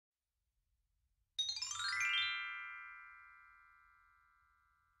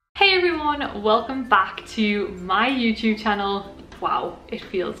everyone, welcome back to my YouTube channel. Wow, it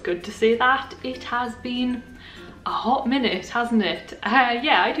feels good to say that. It has been a hot minute, hasn't it?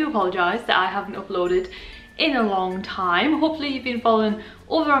 Yeah, I do apologise that I haven't uploaded in a long time. Hopefully you've been following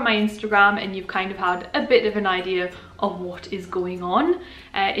over on my Instagram and you've kind of had a bit of an idea of what is going on.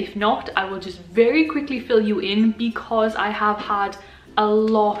 If not, I will just very quickly fill you in because I have had a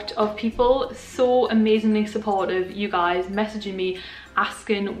lot of people so amazingly supportive, you guys messaging me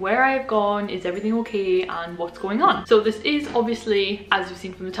asking where I've gone, is everything okay, and what's going on. So this is obviously, as you've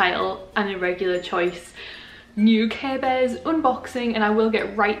seen from the title, an Irregular Choice new Care Bears unboxing, and I will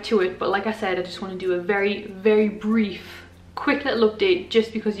get right to it, but like I said, I just want to do a very brief quick little update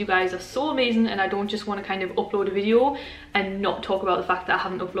just because you guys are so amazing and I don't just want to kind of upload a video and not talk about the fact that I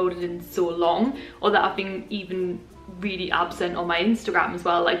haven't uploaded in so long, or that I've been even really absent on my Instagram as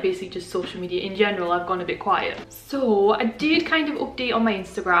well, like basically just social media in general. I've gone a bit quiet. So I did kind of update on my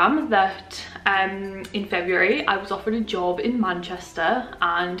Instagram that in February I was offered a job in Manchester,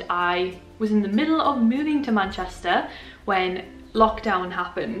 and I was in the middle of moving to Manchester when lockdown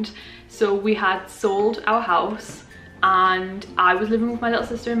happened. So we had sold our house and I was living with my little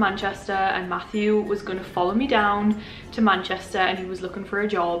sister in Manchester, and Matthew was going to follow me down to Manchester and he was looking for a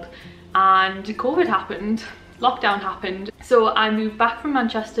job, and COVID happened. Lockdown happened, so I moved back from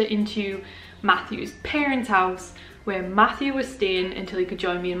Manchester into Matthew's parents' house, where Matthew was staying until he could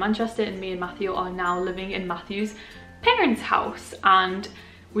join me in Manchester, and me and Matthew are now living in Matthew's parents' house, and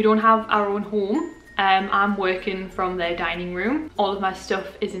we don't have our own home. I'm working from their dining room. All of my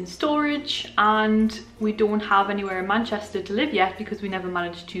stuff is in storage, and we don't have anywhere in Manchester to live yet because we never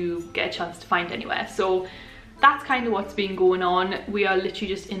managed to get a chance to find anywhere. So that's kind of what's been going on. We are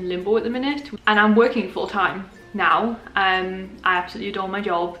literally just in limbo at the minute, and I'm working full time now. I absolutely adore my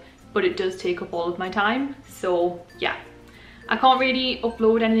job, but it does take up all of my time. So yeah, I can't really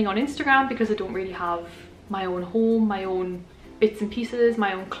upload anything on Instagram because I don't really have my own home, my own bits and pieces,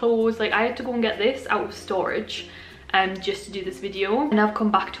 my own clothes. Like, I had to go and get this out of storage just to do this video, and I've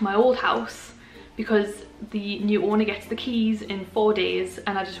come back to my old house because the new owner gets the keys in 4 days,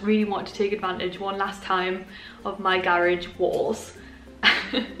 and I just really want to take advantage one last time of my garage walls.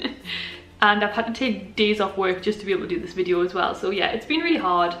 And I've had to take days off work just to be able to do this video as well. So yeah, it's been really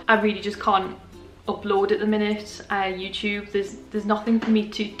hard. I really just can't upload at the minute. YouTube, there's nothing for me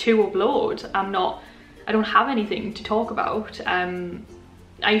to upload. I don't have anything to talk about.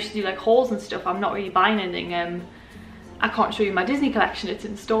 I used to do like hauls and stuff. I'm not really buying anything. I can't show you my Disney collection, it's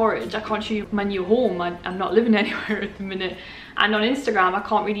in storage. I can't show you my new home, I'm not living anywhere at the minute. And on Instagram, I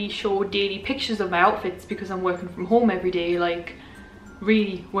can't really show daily pictures of my outfits because I'm working from home every day, like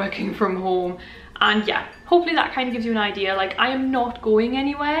really working from home. And yeah, hopefully that kind of gives you an idea. Like, I am not going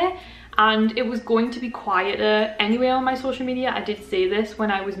anywhere, and it was going to be quieter anyway on my social media. I did say this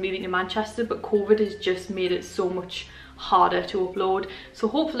when I was moving to Manchester, but COVID has just made it so much harder to upload. So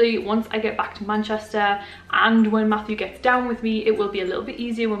hopefully once I get back to Manchester and when Matthew gets down with me, it will be a little bit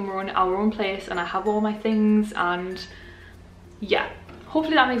easier when we're in our own place and I have all my things, and yeah,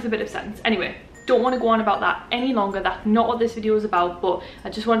 hopefully that makes a bit of sense. Anyway, don't want to go on about that any longer. That's not what this video is about, but I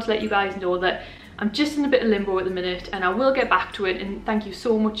just wanted to let you guys know that I'm just in a bit of limbo at the minute, and I will get back to it. And thank you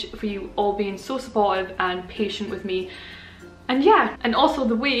so much for you all being so supportive and patient with me. And yeah, and also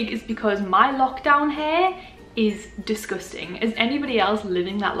the wig is because my lockdown hair is disgusting. Is anybody else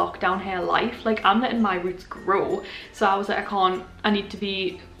living that lockdown hair life? Like, I'm letting my roots grow, so I was like, I need to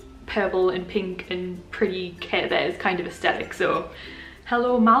be purple and pink and pretty Care Bears kind of aesthetic. So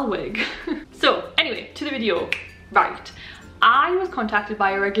hello Malwig. So anyway, to the video. Right, I was contacted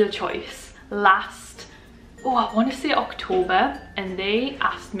by Irregular Choice last, I want to say October, and they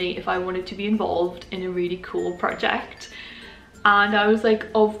asked me if I wanted to be involved in a really cool project, and I was like,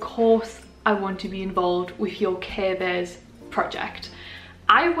 of course I want to be involved with your Care Bears project.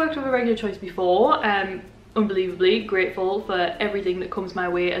 I've worked with Irregular Choice before, unbelievably grateful for everything that comes my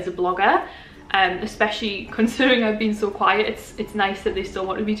way as a blogger, especially considering I've been so quiet. It's nice that they still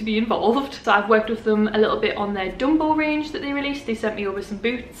wanted me to be involved. So I've worked with them a little bit on their Dumbo range that they released. They sent me over some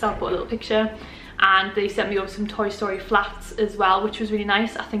boots, I'll put a little picture, and they sent me over some Toy Story flats as well, which was really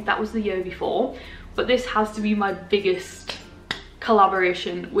nice. I think that was the year before, but this has to be my biggest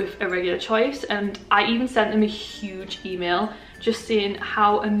collaboration with Irregular Choice, and I even sent them a huge email just saying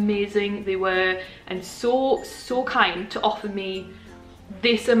how amazing they were and so kind to offer me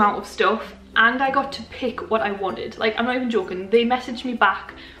this amount of stuff, and I got to pick what I wanted. Like, I'm not even joking, they messaged me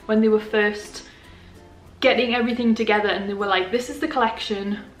back when they were first getting everything together, and they were like, this is the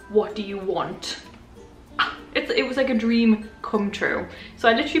collection, what do you want? It was like a dream come true. So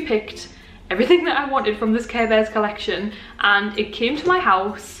I literally picked everything that I wanted from this Care Bears collection, and it came to my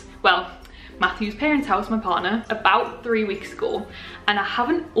house well, Matthew's parents' house, my partner, about 3 weeks ago, and I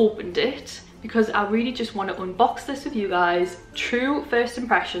haven't opened it because I really just want to unbox this with you guys, true first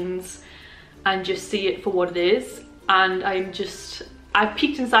impressions, and just see it for what it is. And I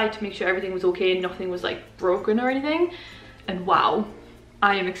peeked inside to make sure everything was okay and nothing was like broken or anything, and wow,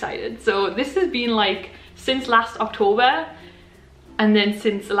 I am excited. So this has been like since last October, and then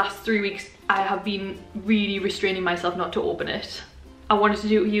since the last 3 weeks I have been really restraining myself not to open it. I wanted to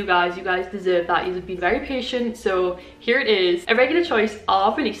do it with you guys deserve that, you've been very patient, so here it is. Irregular Choice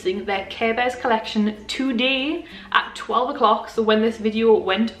are releasing their Care Bears collection today at 12 o'clock, so when this video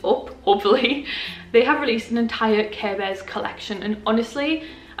went up, hopefully, they have released an entire Care Bears collection, and honestly,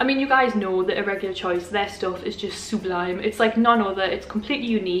 I mean, you guys know that Irregular Choice, their stuff is just sublime. It's like none other, it's completely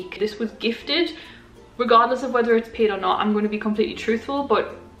unique. This was gifted, regardless of whether it's paid or not. I'm going to be completely truthful,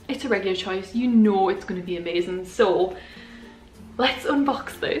 but it's Irregular Choice, you know it's going to be amazing. So let's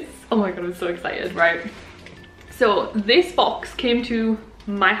unbox this. Oh my god, I'm so excited. Right, so this box came to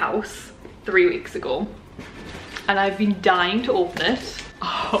my house 3 weeks ago and I've been dying to open it.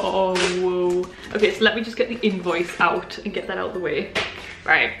 Oh, whoa. Okay, so let me just get the invoice out and get that out of the way.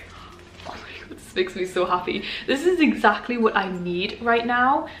 Right, oh my god, this makes me so happy. This is exactly what I need right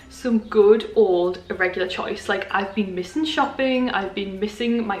now, some good old Irregular Choice. Like, I've been missing shopping, I've been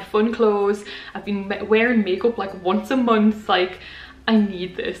missing my fun clothes, I've been wearing makeup like once a month. Like, I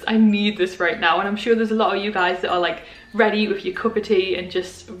need this right now, and I'm sure there's a lot of you guys that are like ready with your cup of tea and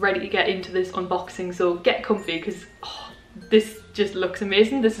just ready to get into this unboxing, so get comfy because this just looks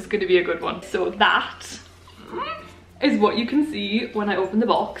amazing. This is going to be a good one. So that is what you can see when I open the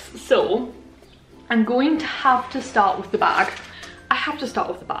box. So I'm going to have to start with the bag. I have to start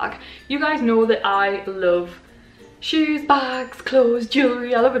with the bag. You guys know that I love shoes, bags, clothes,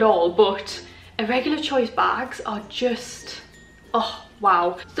 jewelry, I love it all, but Irregular Choice bags are just, oh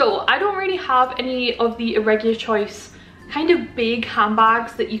wow. So I don't really have any of the Irregular Choice kind of big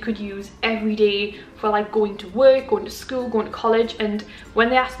handbags that you could use every day for like going to work, going to school, going to college, and when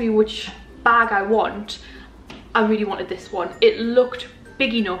they asked me which bag I want, I really wanted this one. It looked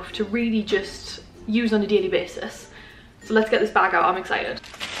big enough to really just use on a daily basis. So let's get this bag out, I'm excited.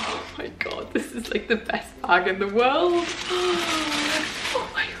 Oh my god, this is like the best bag in the world. Oh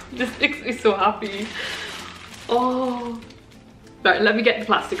my god, this makes me so happy. Oh, right, let me get the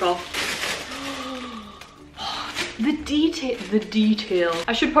plastic off. The detail.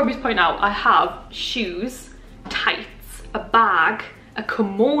 I should probably point out, I have shoes, tights, a bag, a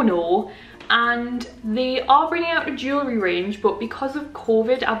kimono, and they are bringing out a jewelry range, but because of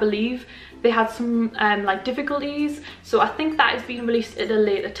COVID, I believe they had some like difficulties, so I think that is being released at a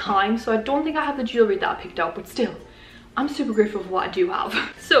later time, so I don't think I have the jewelry that I picked out, but still, I'm super grateful for what I do have.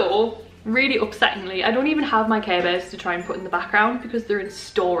 So really upsettingly, I don't even have my Care Bears to try and put in the background because they're in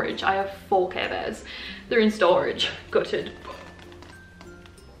storage. I have 4 Care Bears. They're in storage. Gutted.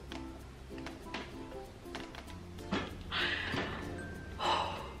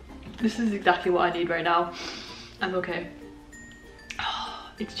 This is exactly what I need right now. I'm okay.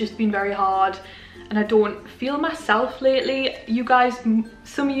 It's just been very hard and I don't feel myself lately. You guys,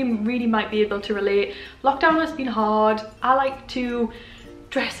 some of you really might be able to relate. Lockdown has been hard. I like to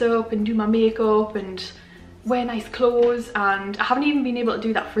dress up and do my makeup and wear nice clothes, and I haven't even been able to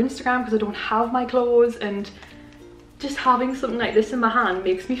do that for Instagram because I don't have my clothes, and just having something like this in my hand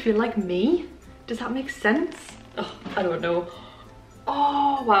makes me feel like me. Does that make sense? Oh, I don't know.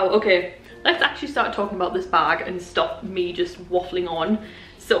 Oh wow, okay, let's actually start talking about this bag and stop me just waffling on.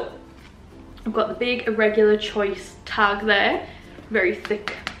 So I've got the big Irregular Choice tag there, very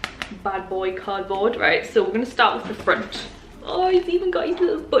thick bad boy cardboard. Right, so we're gonna start with the front. Oh, he's even got his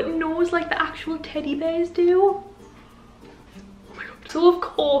little button nose like the actual teddy bears do. Oh my god. So of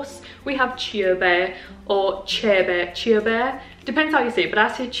course we have Cheer Bear or Chair Bear. Cheer Bear, depends how you say it, but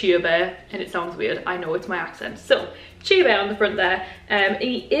I say Cheer Bear and it sounds weird. I know, it's my accent. So Cheer Bear on the front there.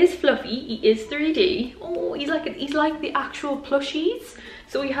 He is fluffy, he is 3D. Oh, he's like the actual plushies.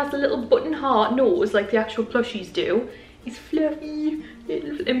 So he has the little button heart nose like the actual plushies do. He's fluffy,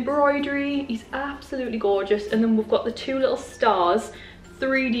 little embroidery, he's absolutely gorgeous. And then we've got the 2 little stars,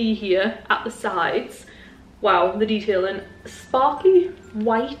 3D here at the sides. Wow, the detailing. Sparkly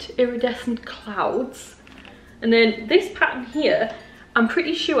white iridescent clouds. And then this pattern here, I'm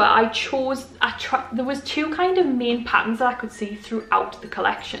pretty sure there was 2 kind of main patterns that I could see throughout the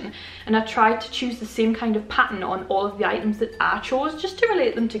collection. And I tried to choose the same kind of pattern on all of the items that I chose just to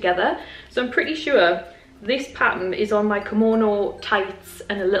relate them together. So I'm pretty sure this pattern is on my kimono, tights,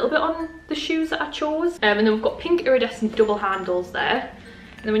 and a little bit on the shoes that I chose. And then we've got pink iridescent double handles there.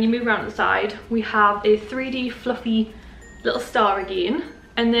 And then when you move around to the side, we have a 3D fluffy little star again.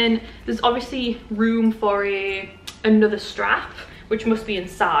 And then there's obviously room for another strap, which must be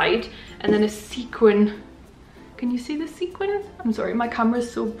inside, and then a sequin. Can you see the sequin? I'm sorry, my camera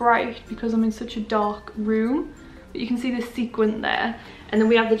is so bright because I'm in such a dark room, but you can see the sequin there. And then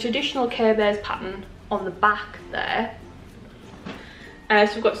we have the traditional Care Bears pattern on the back there.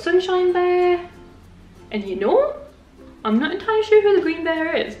 So we've got Sunshine Bear, and you know, I'm not entirely sure who the green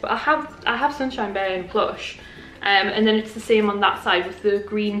bear is, but I have Sunshine Bear in plush. And then it's the same on that side with the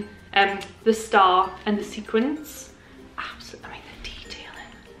green, the star and the sequins. Absolutely, I mean the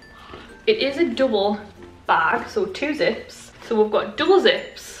detailing. It is a double bag, so 2 zips. So we've got double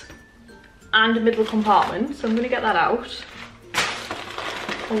zips and a middle compartment. So I'm gonna get that out.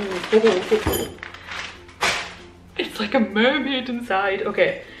 Oh. It's like a mermaid inside.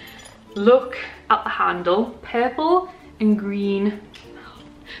 Okay, look at the handle, purple and green.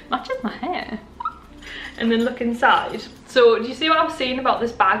 Matches my hair. And then look inside. So do you see what I was saying about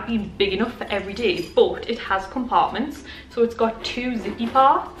this bag being big enough for every day? But it has compartments. So it's got 2 zippy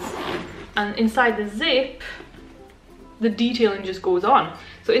parts. And inside the zip, the detailing just goes on.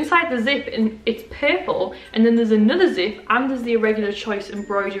 So inside the zip, it's purple. And then there's another zip, and there's the Irregular Choice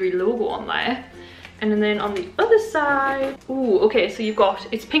embroidery logo on there. And then on the other side, ooh, okay, so you've got,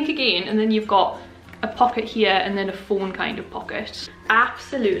 it's pink again, and then you've got a pocket here and then a phone kind of pocket.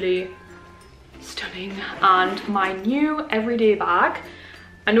 Absolutely stunning. And my new everyday bag,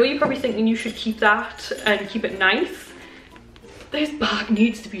 I know you're probably thinking you should keep that and keep it nice. This bag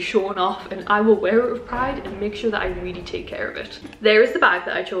needs to be shown off, and I will wear it with pride and make sure that I really take care of it. There is the bag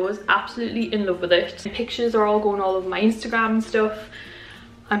that I chose, absolutely in love with it. Pictures are all going all over my Instagram and stuff.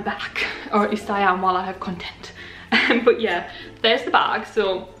 I'm back, or at least I am while I have content. But yeah, there's the bag.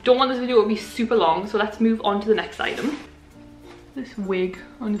 So don't want this video to be super long, so let's move on to the next item. This wig,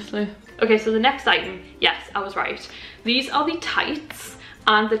 honestly. Okay, so the next item, yes, I was right. These are the tights,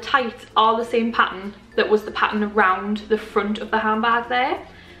 and the tights are the same pattern that was the pattern around the front of the handbag there.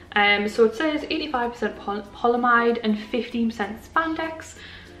 So it says 85% polyamide and 15% spandex.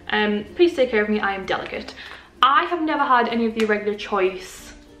 Please take care of me, I am delicate. I have never had any of the Irregular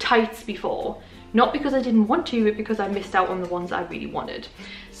Choice tights before. Not because I didn't want to, but because I missed out on the ones I really wanted.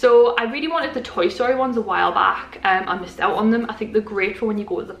 So I really wanted the Toy Story ones a while back. I missed out on them. I think they're great for when you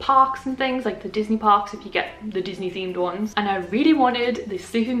go to the parks and things, like the Disney parks if you get the Disney themed ones. And I really wanted the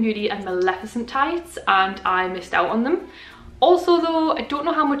Sleeping Beauty and Maleficent tights, and I missed out on them. Also though, I don't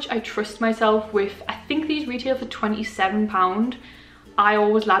know how much I trust myself with, I think these retail for £27. I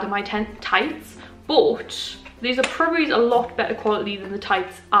always ladder my tights, but these are probably a lot better quality than the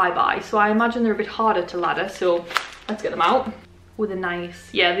tights I buy, so I imagine they're a bit harder to ladder, so let's get them out. With a nice,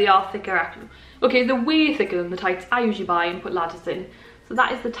 yeah, they are thicker actually. Okay, they're way thicker than the tights I usually buy and put ladders in. So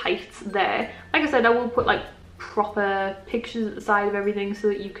that is the tights there. Like I said, I will put like proper pictures at the side of everything so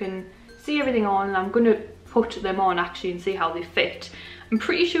that you can see everything on, and I'm going to put them on actually and see how they fit. I'm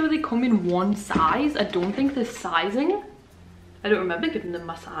pretty sure they come in one size. I don't think there's sizing. I don't remember giving them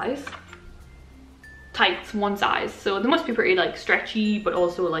my size. Tights, one size, so they must be pretty like stretchy but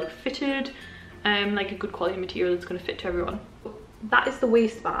also like fitted, like a good quality material that's going to fit to everyone. That is the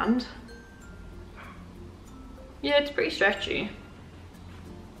waistband. Yeah, it's pretty stretchy.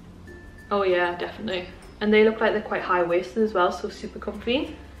 Oh yeah, definitely. And they look like they're quite high-waisted as well, so super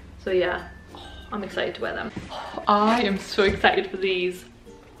comfy. So yeah, I'm excited to wear them. I am so excited for these.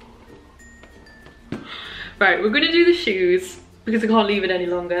 Right, we're gonna do the shoes because I can't leave it any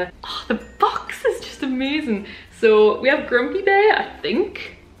longer. Oh, the box is just amazing. So we have Grumpy Bear, I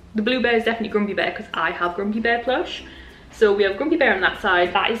think. The blue bear is definitely Grumpy Bear because I have Grumpy Bear plush. So we have Grumpy Bear on that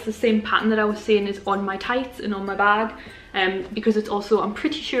side. That is the same pattern that I was saying is on my tights and on my bag. Because it's also, I'm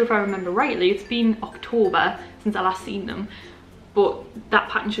pretty sure if I remember rightly, it's been October since I last seen them. But that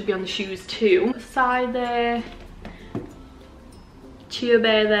pattern should be on the shoes too. The side there. Cheer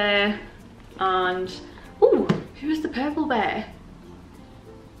Bear there. And, ooh, who's the purple bear?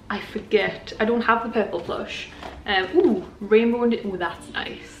 I forget. I don't have the purple plush. Ooh, rainbow and, ooh, that's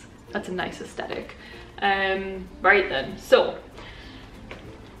nice. That's a nice aesthetic. Right then, so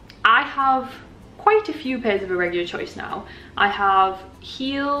I have quite a few pairs of Irregular Choice now. I have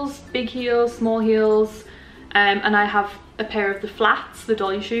heels, big heels, small heels, and I have a pair of the flats, the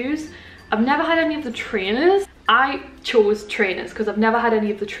dolly shoes. I've never had any of the trainers. I chose trainers because I've never had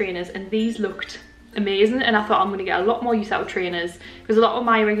any of the trainers, and these looked amazing, and I thought I'm going to get a lot more use out of trainers because a lot of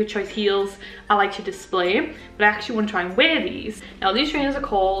my Irregular Choice heels I like to display, but I actually want to try and wear these. Now these trainers are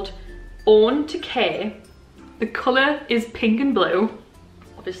called Own to Care. The colour is pink and blue,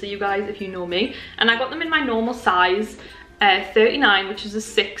 obviously you guys if you know me, and I got them in my normal size, 39, which is a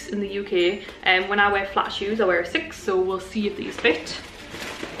 6 in the UK, and when I wear flat shoes I wear a 6, so we'll see if these fit.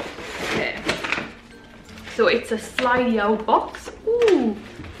 So it's a slidey out box. Ooh,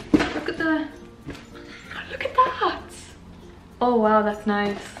 look at that. Oh wow, that's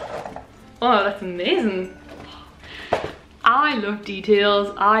nice. Oh, that's amazing. I love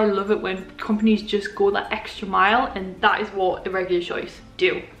details. I love it when companies just go that extra mile, and that is what Irregular Choice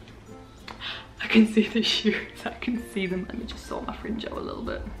do. I can see the shoes, I can see them. Let me just sort my fringe out a little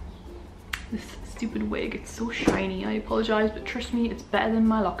bit. This stupid wig, it's so shiny, I apologise, but trust me, it's better than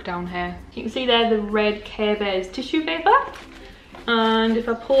my lockdown hair. You can see there the red Care Bears tissue paper. And if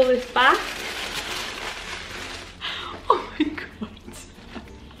I pull this back, oh my god.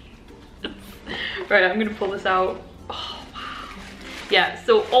 Right, I'm gonna pull this out. Oh, wow. Yeah,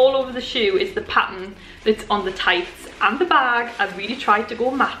 so all over the shoe is the pattern that's on the tights and the bag. I really tried to go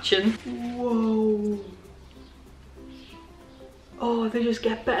matching. Whoa. Oh, they just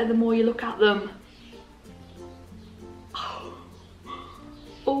get better the more you look at them.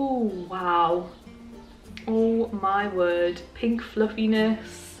 Oh, wow. Oh my word. Pink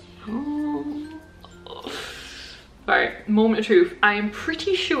fluffiness. Oh. Right, moment of truth. I am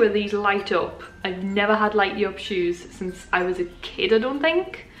pretty sure these light up. I've never had lighty up shoes since I was a kid, I don't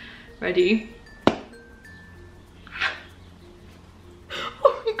think. Ready?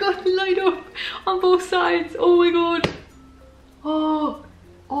 Oh my god, they light up on both sides. Oh my god. Oh,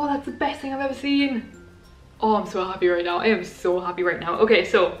 that's the best thing I've ever seen. Oh, I'm so happy right now. I am so happy right now. Okay,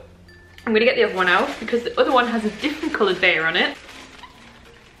 so I'm gonna get the other one out because the other one has a different coloured bear on it.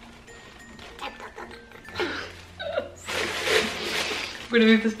 I'm gonna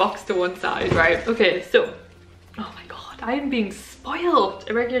move this box to one side, right? Okay, so, oh my god, I am being spoiled.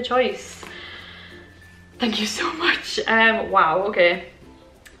 Irregular Choice. Thank you so much. Wow, okay.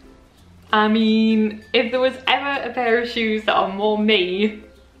 I mean, if there was ever a pair of shoes that are more me.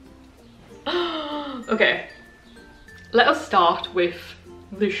 Okay, let us start with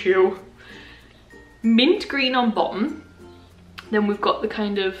the shoe. Mint green on bottom. Then we've got the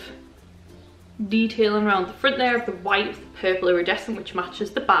kind of detailing around the front there of the white with the purple iridescent, which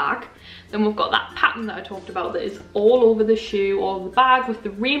matches the bag. Then we've got that pattern that I talked about that is all over the shoe or the bag with the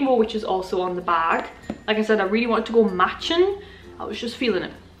rainbow, which is also on the bag. Like I said, I really wanted to go matching. I was just feeling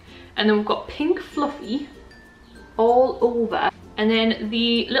it. And then we've got pink fluffy all over, and then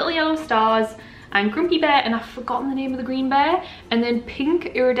the little yellow stars and Grumpy Bear, and I've forgotten the name of the green bear, and then pink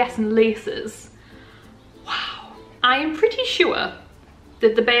iridescent laces. Wow. I am pretty sure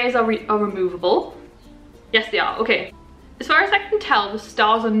that the bears are removable. Yes, they are. Okay. As far as I can tell, the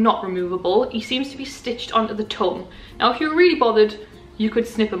stars are not removable. He seems to be stitched onto the tongue. Now, if you're really bothered, you could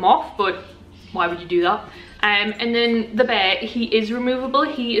snip him off, but why would you do that? And then the bear, he is removable.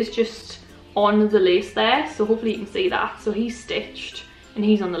 He is just on the lace there, so hopefully you can see that. So he's stitched and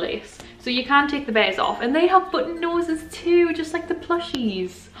he's on the lace. So you can take the bears off, and they have button noses too, just like the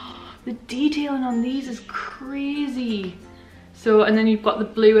plushies. The detailing on these is crazy. So, and then you've got the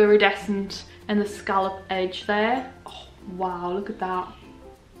blue iridescent and the scallop edge there. Oh, wow, look at that.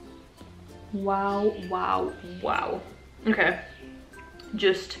 Wow, wow, wow. Okay,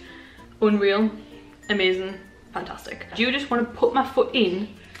 just unreal, amazing, fantastic. Do you just want to put my foot in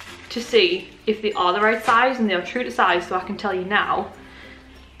to see if they are the right size and they are true to size, so I can tell you now,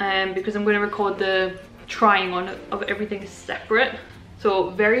 because I'm going to record the trying on of everything separate.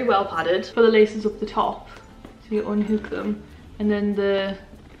 So very well padded. For the laces up the top, so you unhook them, and then the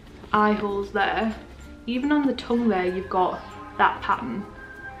eye holes there. Even on the tongue there, you've got that pattern.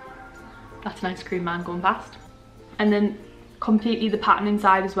 That's an ice cream man going past. And then completely the pattern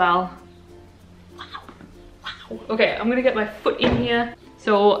inside as well. Wow, wow. Okay, I'm gonna get my foot in here.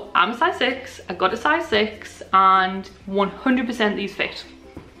 So I'm a size 6, I got a size 6, and 100% these fit.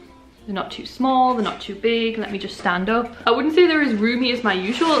 They're not too small, they're not too big. Let me just stand up. I wouldn't say they're as roomy as my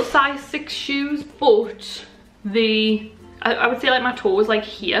usual size 6 shoes, but I would say like my toe is like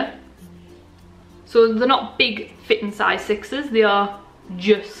here. So they're not big fitting size 6s, they are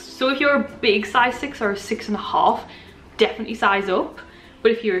just, so if you're a big size 6 or a 6.5, definitely size up.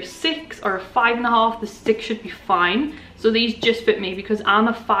 But if you're a 6 or a 5.5, the 6 should be fine. So these just fit me because I'm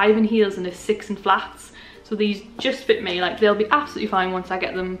a 5 in heels and a 6 in flats. So these just fit me, like they'll be absolutely fine once I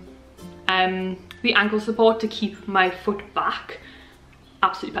get them. The ankle support to keep my foot back,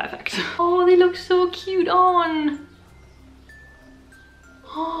 absolutely perfect. Oh, they look so cute on.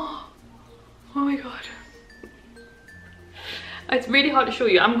 Oh my god. It's really hard to show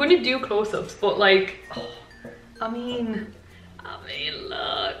you. I'm going to do close-ups, but like, oh, I mean,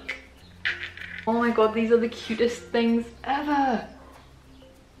 look. Oh my god, these are the cutest things ever.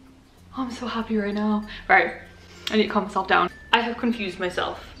 Oh, I'm so happy right now. Right, I need to calm myself down. I have confused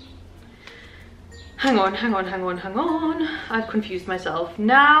myself. Hang on. I've confused myself.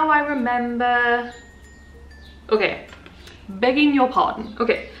 Now I remember. Okay, begging your pardon.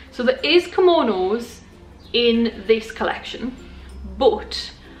 Okay, so there is kimonos in this collection,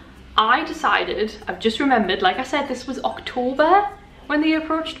 but I decided, I've just remembered, like I said, this was October when they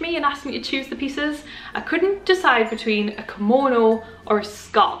approached me and asked me to choose the pieces. I couldn't decide between a kimono or a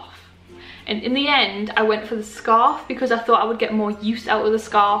scarf. And in the end, I went for the scarf because I thought I would get more use out of the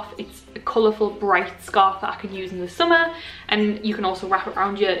scarf. It's a colourful, bright scarf that I could use in the summer, and you can also wrap it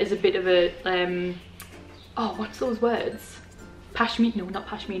around you as a bit of a, oh, what's those words? Pashmina, no, not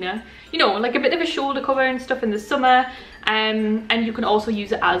pashmina. You know, like a bit of a shoulder cover and stuff in the summer, and you can also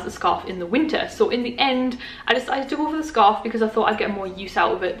use it as a scarf in the winter. So in the end, I decided to go for the scarf because I thought I'd get more use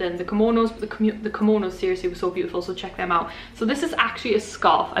out of it than the kimonos, but the kimonos seriously were so beautiful, so check them out. So this is actually a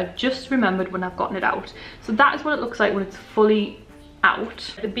scarf. I've just remembered when I've gotten it out. So that is what it looks like when it's fully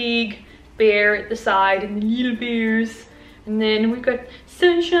out. The big bear at the side and the little bears. And then we've got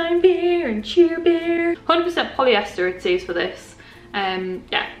Sunshine Bear and Cheer Bear. 100% polyester it says for this.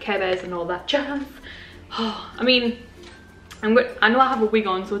 Yeah, Care Bears and all that jazz. Oh, I mean, I know I have a wig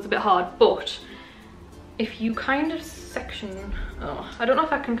on, so it's a bit hard, but if you kind of section, oh, I don't know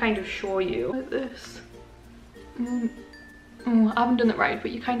if I can kind of show you like this. Oh, I haven't done it right,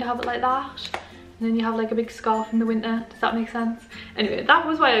 but you kind of have it like that, and then you have like a big scarf in the winter. Does that make sense? Anyway, that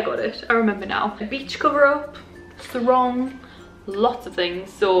was why I got it. I remember now. A beach cover up, sarong, lots of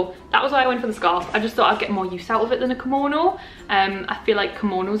things. So that was why I went for the scarf. I just thought I'd get more use out of it than a kimono. I feel like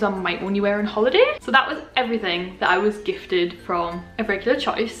kimonos I might only wear on holiday. So that was everything that I was gifted from Irregular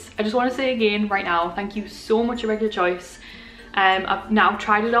Choice. I just want to say again right now, thank you so much, Irregular Choice. I've now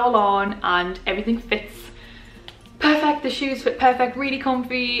tried it all on and everything fits perfect. The shoes fit perfect, really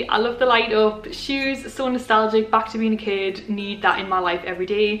comfy. I love the light up shoes, so nostalgic, back to being a kid. Need that in my life every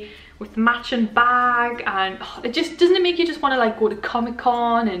day, with the matching bag. And oh, it just doesn't it make you just want to like go to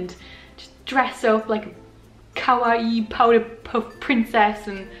Comic-Con and just dress up like a kawaii powder puff princess.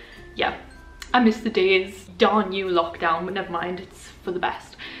 And yeah, I miss the days. Darn new lockdown, but never mind, it's for the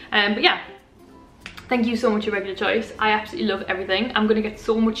best. But yeah, thank you so much, Irregular Choice. I absolutely love everything. I'm gonna get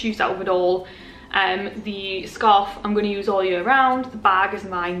so much use out of it all. The scarf I'm going to use all year round. The bag is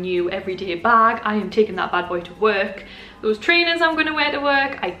my new everyday bag. I am taking that bad boy to work. Those trainers I'm going to wear to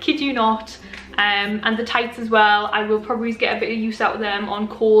work, I kid you not. And the tights as well, I will probably get a bit of use out of them on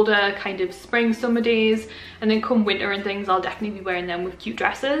colder kind of spring summer days, and then come winter and things I'll definitely be wearing them with cute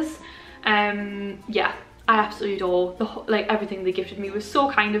dresses. Yeah, I absolutely adore like everything they gifted me was so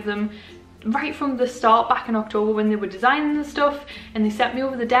kind of them. Right from the start, back in October when they were designing the stuff and they sent me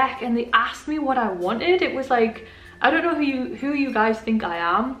over the deck and they asked me what I wanted, it was like, I don't know who you guys think I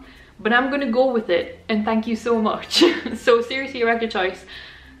am, but I'm gonna go with it, and thank you so much. So seriously, Irregular Choice,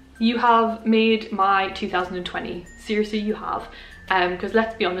 you have made my 2020. Seriously, you have. Because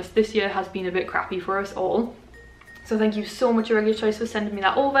let's be honest, this year has been a bit crappy for us all. So thank you so much, Irregular Choice, for sending me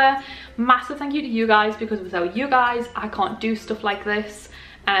that over. Massive thank you to you guys, because without you guys, I can't do stuff like this.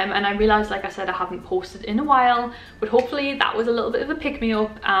 And I realised, like I said, I haven't posted in a while, but hopefully that was a little bit of a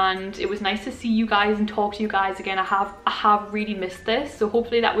pick-me-up, and it was nice to see you guys and talk to you guys again. I have really missed this, so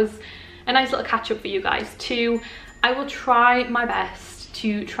hopefully that was a nice little catch-up for you guys too. I will try my best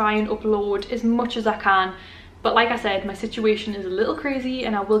to try and upload as much as I can, but like I said, my situation is a little crazy,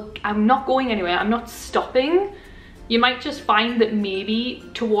 and I'm not going anywhere. I'm not stopping. You might just find that maybe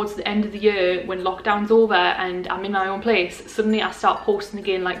towards the end of the year, when lockdown's over and I'm in my own place, suddenly I start posting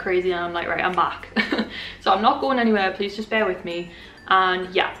again like crazy, and I'm like, right, I'm back. So I'm not going anywhere, please just bear with me.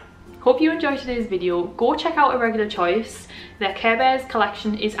 And yeah, hope you enjoyed today's video. Go check out Irregular Choice. Their Care Bears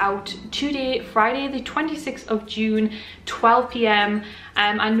collection is out today, Friday the 26th of June, 12 PM.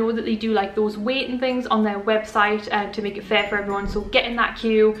 I know that they do like those waiting things on their website to make it fair for everyone, so get in that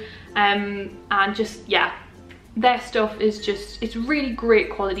queue. And just, yeah, their stuff is just, it's really great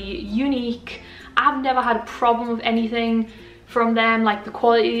quality, unique. I've never had a problem with anything from them, like the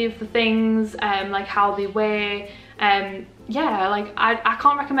quality of the things, like how they wear. Yeah, like I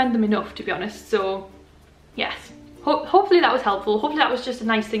can't recommend them enough, to be honest. So yes, hopefully that was helpful. Hopefully that was just a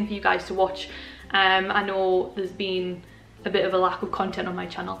nice thing for you guys to watch. I know there's been a bit of a lack of content on my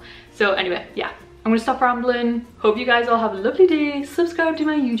channel. So anyway, yeah, I'm gonna stop rambling. Hope you guys all have a lovely day. Subscribe to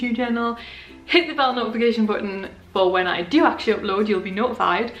my YouTube channel. Hit the bell notification button for when I do actually upload, you'll be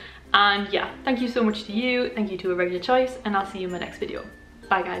notified. And yeah, thank you so much to you, thank you to Irregular Choice, and I'll see you in my next video.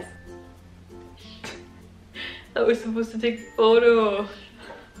 Bye guys. That was supposed to take a photo.